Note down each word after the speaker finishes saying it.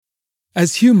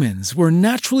As humans, we're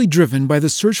naturally driven by the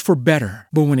search for better.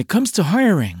 But when it comes to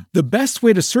hiring, the best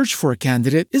way to search for a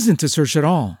candidate isn't to search at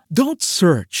all. Don't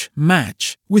search,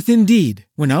 match with Indeed.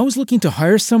 When I was looking to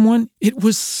hire someone, it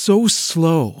was so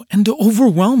slow and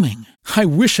overwhelming. I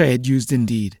wish I had used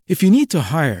Indeed. If you need to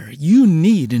hire, you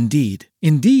need Indeed.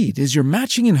 Indeed is your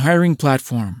matching and hiring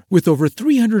platform with over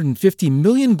 350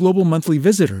 million global monthly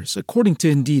visitors, according to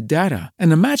Indeed data,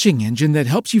 and a matching engine that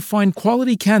helps you find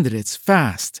quality candidates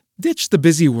fast. Ditch the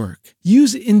busy work.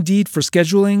 Use Indeed for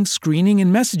scheduling, screening,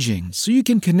 and messaging so you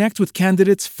can connect with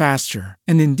candidates faster.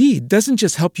 And Indeed doesn't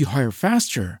just help you hire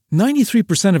faster.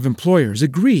 93% of employers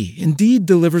agree Indeed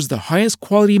delivers the highest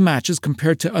quality matches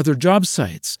compared to other job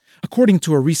sites, according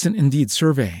to a recent Indeed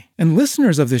survey. And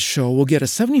listeners of this show will get a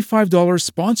 $75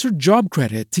 sponsored job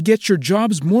credit to get your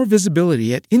jobs more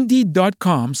visibility at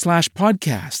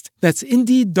Indeed.com/podcast. That's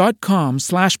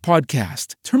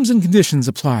Indeed.com/podcast. Terms and conditions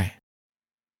apply.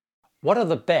 What are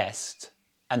the best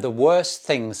and the worst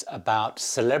things about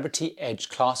Celebrity Edge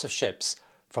class of ships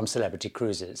from Celebrity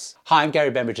Cruises? Hi, I'm Gary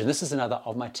Bembridge, and this is another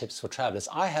of my tips for travelers.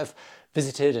 I have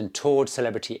visited and toured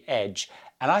Celebrity Edge,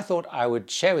 and I thought I would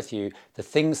share with you the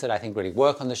things that I think really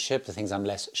work on the ship, the things I'm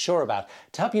less sure about,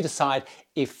 to help you decide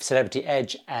if Celebrity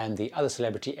Edge and the other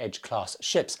Celebrity Edge class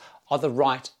ships are the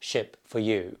right ship for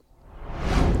you.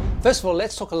 First of all,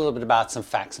 let's talk a little bit about some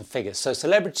facts and figures. So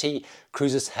Celebrity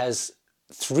Cruises has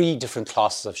three different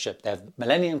classes of ship. They have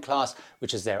Millennium class,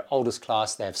 which is their oldest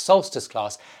class. They have Solstice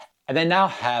class, and they now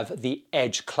have the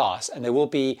Edge class. And there will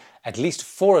be at least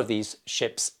 4 of these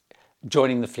ships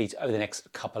joining the fleet over the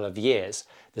next couple of years.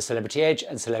 The Celebrity Edge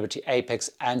and Celebrity Apex,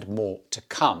 and more to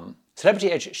come. Celebrity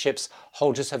Edge ships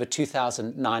hold just over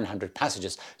 2,900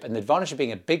 passengers. And the advantage of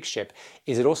being a big ship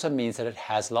is it also means that it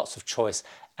has lots of choice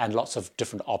and lots of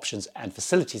different options and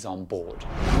facilities on board.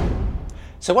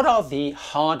 So what are the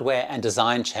hardware and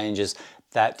design changes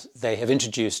that they have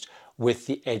introduced with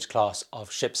the Edge class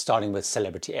of ships, starting with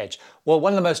Celebrity Edge? Well,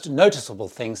 one of the most noticeable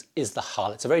things is the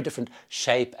hull. It's a very different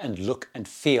shape and look and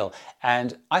feel,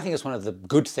 and I think it's one of the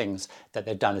good things that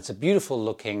they've done. It's a beautiful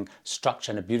looking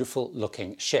structure and a beautiful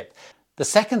looking ship. The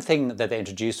second thing that they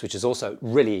introduced, which is also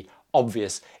really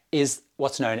obvious, is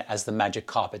what's known as the Magic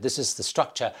Carpet. This is the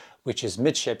structure which is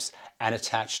midships and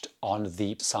attached on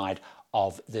the side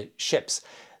of the ships.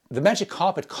 The Magic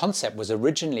Carpet concept was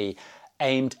originally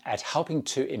aimed at helping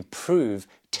to improve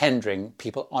tendering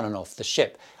people on and off the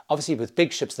ship. Obviously, with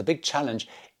big ships, the big challenge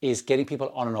is getting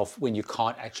people on and off when you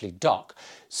can't actually dock.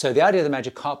 So the idea of the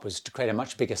Magic Carpet was to create a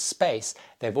much bigger space.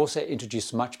 They've also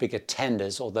introduced much bigger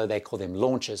tenders, although they call them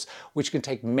launches, which can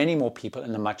take many more people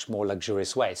in a much more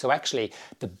luxurious way. So actually,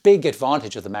 the big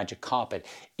advantage of the Magic Carpet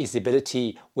is the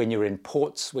ability when you're in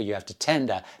ports where you have to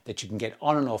tender, that you can get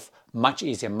on and off much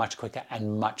easier, much quicker,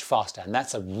 and much faster. And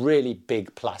that's a really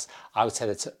big plus. I would say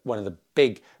that's one of the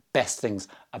best things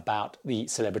about the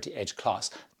Celebrity Edge class.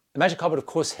 The Magic Carpet, of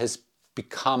course, has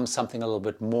become something a little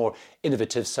bit more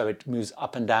innovative, so it moves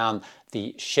up and down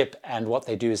the ship, and what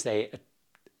they do is they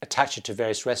attach it to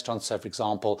various restaurants. So for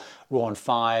example, Rouen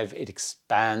 5, it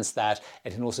expands that.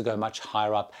 It can also go much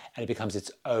higher up, and it becomes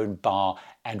its own bar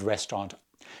and restaurant.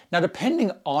 Now,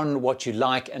 depending on what you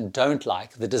like and don't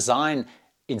like, the design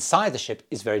inside the ship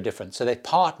is very different. So they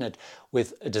partnered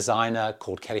with a designer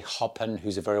called Kelly Hoppen,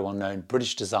 who's a very well-known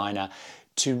British designer,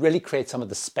 to really create some of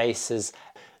the spaces.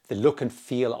 The look and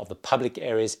feel of the public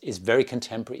areas is very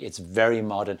contemporary, it's very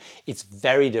modern, it's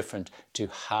very different to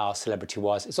how Celebrity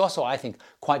was. It's also, I think,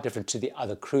 quite different to the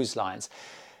other cruise lines.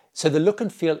 So the look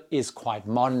and feel is quite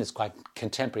modern, it's quite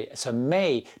contemporary. So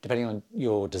depending on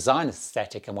your design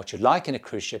aesthetic and what you like in a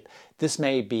cruise ship, this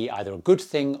may be either a good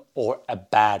thing or a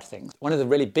bad thing. One of the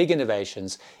really big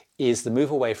innovations is the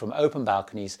move away from open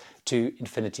balconies to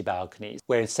infinity balconies,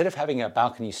 where instead of having a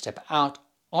balcony you step out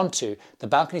onto, the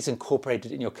balcony is incorporated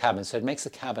in your cabin, so it makes the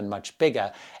cabin much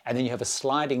bigger, and then you have a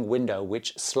sliding window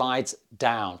which slides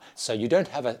down, so you don't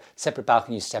have a separate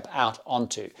balcony you step out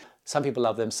onto. Some people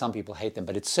love them, some people hate them,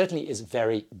 but it certainly is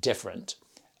very different.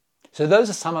 So those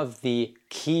are some of the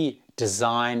key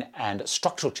design and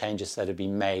structural changes that have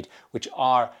been made, which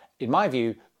are, in my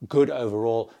view, good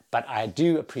overall, but I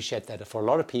do appreciate that for a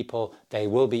lot of people, they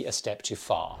will be a step too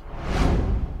far.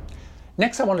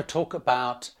 Next, I want to talk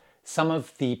about some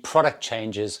of the product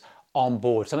changes on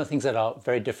board, some of the things that are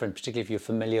very different, particularly if you're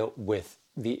familiar with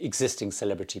the existing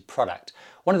Celebrity product.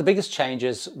 One of the biggest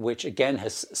changes, which again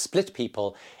has split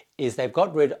people, is they've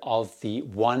got rid of the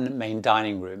one main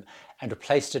dining room and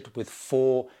replaced it with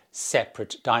 4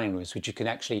 separate dining rooms, which you can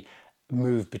actually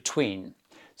move between.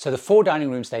 So the 4 dining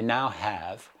rooms they now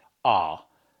have are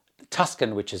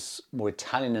Tuscan, which is more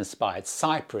Italian inspired,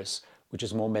 Cyprus, which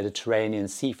is more Mediterranean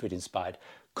seafood inspired.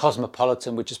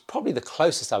 Cosmopolitan, which is probably the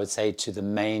closest, I would say, to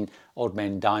the old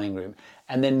main dining room.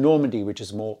 And then Normandy, which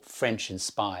is more French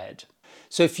inspired.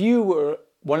 So if you were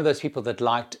one of those people that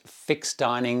liked fixed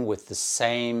dining with the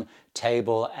same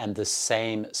table and the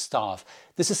same staff,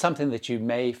 this is something that you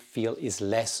may feel is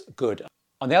less good.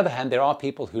 On the other hand, there are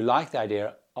people who like the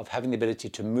idea of having the ability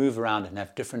to move around and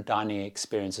have different dining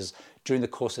experiences during the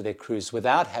course of their cruise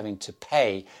without having to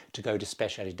pay to go to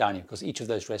specialty dining, because each of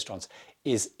those restaurants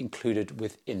is included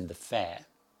within the fare.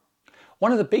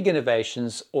 One of the big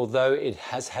innovations, although it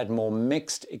has had more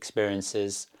mixed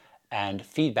experiences and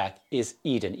feedback, is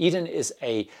Eden. Eden is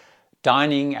a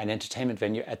dining and entertainment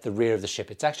venue at the rear of the ship.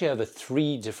 It's actually over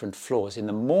 3 different floors. In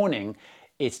the morning,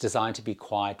 it's designed to be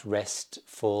quite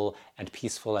restful and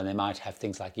peaceful, and they might have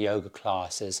things like yoga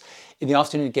classes. In the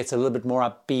afternoon, it gets a little bit more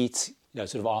upbeat,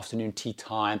 sort of afternoon tea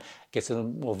time, gets a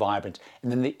little more vibrant.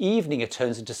 And then in the evening, it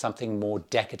turns into something more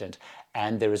decadent,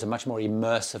 and there is a much more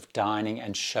immersive dining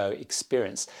and show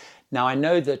experience. Now, I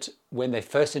know that when they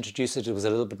first introduced it, it was a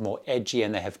little bit more edgy,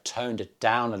 and they have toned it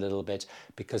down a little bit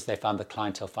because they found the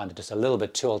clientele found it just a little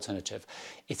bit too alternative.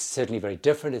 It's certainly very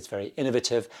different, it's very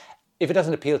innovative. If it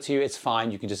doesn't appeal to you, it's fine.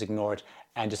 You can just ignore it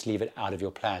and just leave it out of your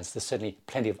plans. There's certainly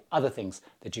plenty of other things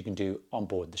that you can do on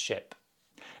board the ship.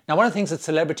 Now, one of the things that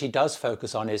Celebrity does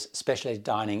focus on is specialty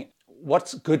dining.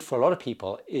 What's good for a lot of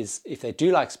people is if they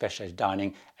do like specialty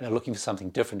dining and are looking for something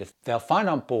different, if they'll find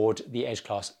on board the Edge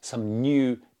Class some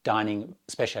new dining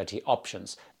specialty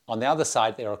options. On the other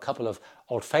side, there are a couple of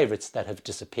old favorites that have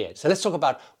disappeared. So let's talk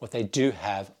about what they do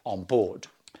have on board.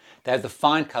 They have the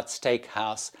Fine Cut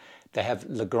Steakhouse. They have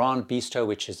Le Grand Bistro,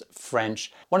 which is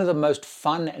French. One of the most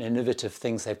fun and innovative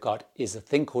things they've got is a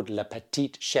thing called Le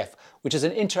Petit Chef, which is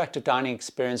an interactive dining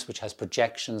experience which has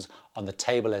projections on the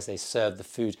table as they serve the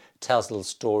food, tells little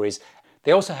stories.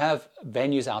 They also have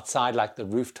venues outside like the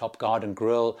Rooftop Garden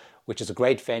Grill, which is a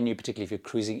great venue, particularly if you're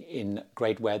cruising in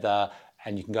great weather,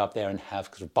 and you can go up there and have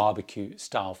sort of barbecue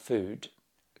style food.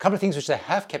 A couple of things which they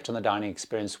have kept on the dining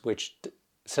experience, which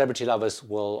Celebrity lovers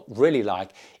will really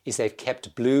like, is they've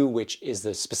kept Blue, which is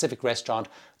the specific restaurant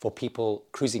for people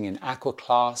cruising in Aqua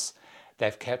Class.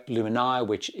 They've kept Luminaire,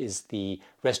 which is the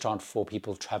restaurant for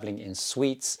people traveling in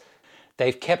suites.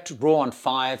 They've kept Raw on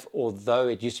 5, although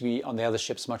it used to be on the other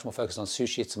ships much more focused on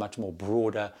sushi. It's a much more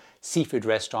broader seafood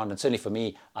restaurant, and certainly for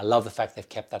me, I love the fact they've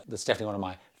kept that. That's definitely one of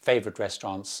my favorite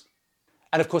restaurants.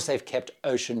 And of course, they've kept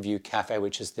Ocean View Cafe,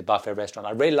 which is the buffet restaurant.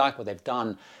 I really like what they've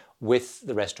done with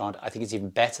the restaurant. I think it's even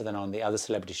better than on the other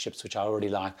Celebrity ships, which I already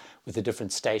like, with the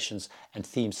different stations and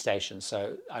theme stations.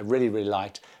 So I really, really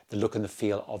liked the look and the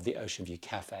feel of the Ocean View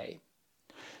Cafe.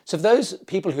 So for those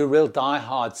people who are real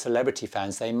die-hard Celebrity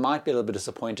fans, they might be a little bit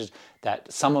disappointed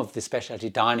that some of the specialty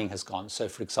dining has gone. So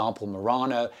for example,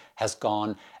 Murano has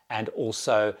gone, and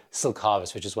also Silk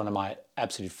Harvest, which is one of my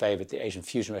absolute favorite, the Asian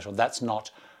fusion restaurant. That's not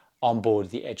on board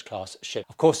the Edge Class ship.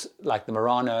 Of course, like the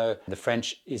Murano, the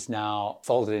French is now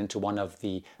folded into one of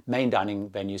the main dining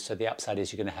venues. So the upside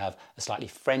is you're going to have a slightly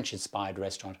French-inspired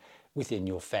restaurant within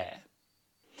your fare.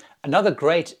 Another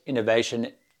great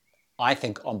innovation, I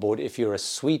think, on board, if you're a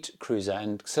suite cruiser,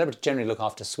 and Celebrity generally look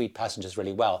after suite passengers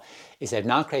really well, is they've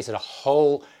now created a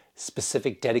whole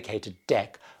specific dedicated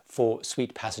deck for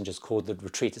suite passengers called the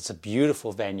Retreat. It's a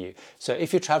beautiful venue. So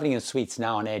if you're traveling in suites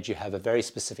now on Edge, you have a very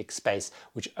specific space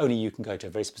which only you can go to, a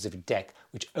very specific deck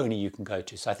which only you can go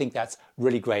to. So I think that's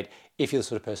really great if you're the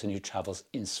sort of person who travels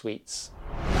in suites.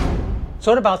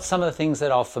 So what about some of the things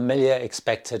that are familiar,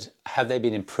 expected? Have they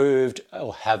been improved,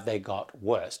 or have they got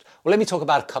worse? Well, let me talk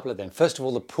about a couple of them. First of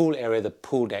all, the pool area, the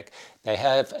pool deck. They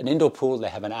have an indoor pool, they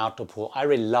have an outdoor pool. I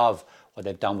really love what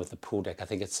they've done with the pool deck. I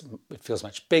think it feels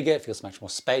much bigger, it feels much more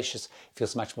spacious, it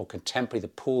feels much more contemporary. The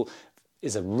pool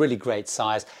is a really great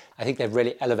size. I think they've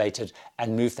really elevated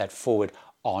and moved that forward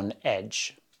on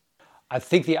Edge. I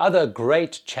think the other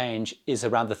great change is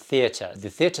around the theatre. The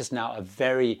theatre is now a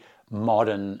very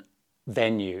modern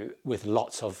venue with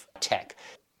lots of tech.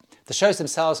 The shows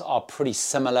themselves are pretty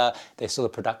similar. They're still a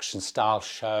production style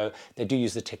show. They do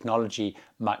use the technology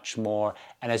much more.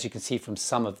 And as you can see from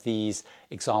some of these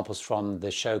examples from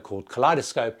the show called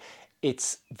Kaleidoscope,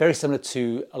 it's very similar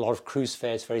to a lot of cruise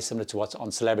fares, very similar to what's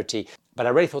on Celebrity. But I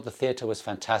really thought the theatre was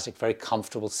fantastic, very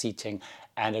comfortable seating,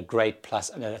 and a great plus,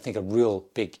 and I think a real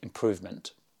big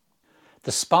improvement.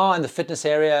 The spa and the fitness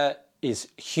area is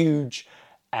huge.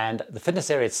 And the fitness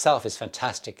area itself is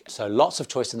fantastic. So lots of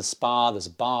choice in the spa. There's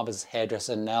a barber's,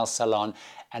 hairdresser, nail salon,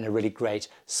 and a really great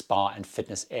spa and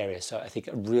fitness area. So I think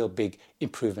a real big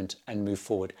improvement and move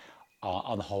forward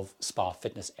on the whole spa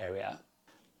fitness area.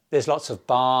 There's lots of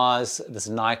bars, there's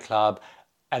a nightclub,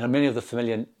 and many of the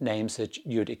familiar names that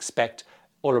you'd expect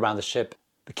all around the ship.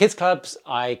 The kids clubs,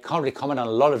 I can't really comment on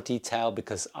a lot of detail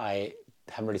because I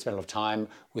haven't really spent a lot of time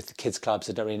with the kids clubs.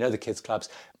 I don't really know the kids clubs.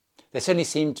 They certainly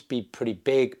seemed to be pretty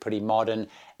big, pretty modern.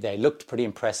 They looked pretty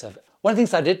impressive. One of the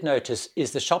things I did notice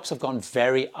is the shops have gone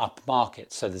very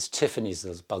upmarket. So there's Tiffany's,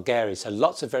 there's Bulgari, so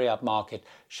lots of very upmarket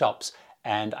shops.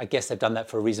 And I guess they've done that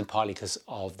for a reason, partly because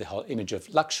of the whole image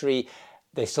of luxury.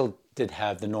 They still did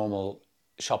have the normal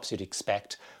shops you'd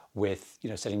expect with,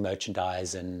 selling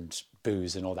merchandise and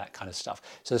booze and all that kind of stuff.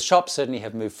 So the shops certainly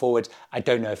have moved forward. I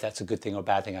don't know if that's a good thing or a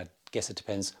bad thing. I guess it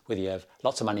depends whether you have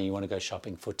lots of money and you want to go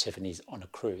shopping for Tiffany's on a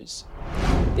cruise.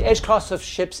 The Edge class of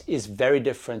ships is very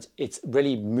different. It's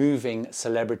really moving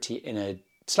celebrity in a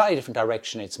slightly different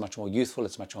direction. It's much more youthful,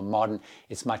 it's much more modern,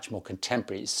 it's much more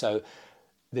contemporary. So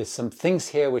there's some things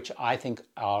here which I think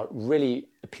are really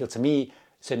appeal to me,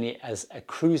 certainly as a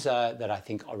cruiser, that I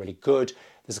think are really good.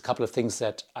 There's a couple of things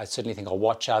that I certainly think are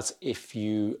watch outs if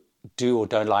you do or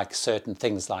don't like certain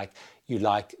things, like you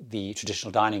like the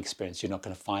traditional dining experience. You're not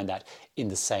going to find that in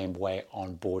the same way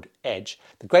on board Edge.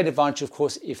 The great advantage, of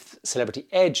course, if Celebrity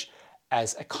Edge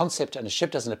as a concept and a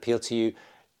ship doesn't appeal to you,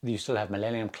 you still have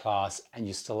Millennium class and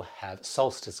you still have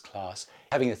Solstice class.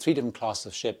 Having the 3 different classes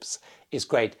of ships is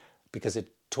great because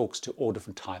it talks to all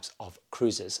different types of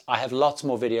cruises. I have lots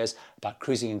more videos about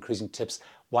cruising and cruising tips.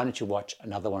 Why don't you watch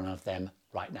another one of them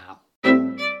right now?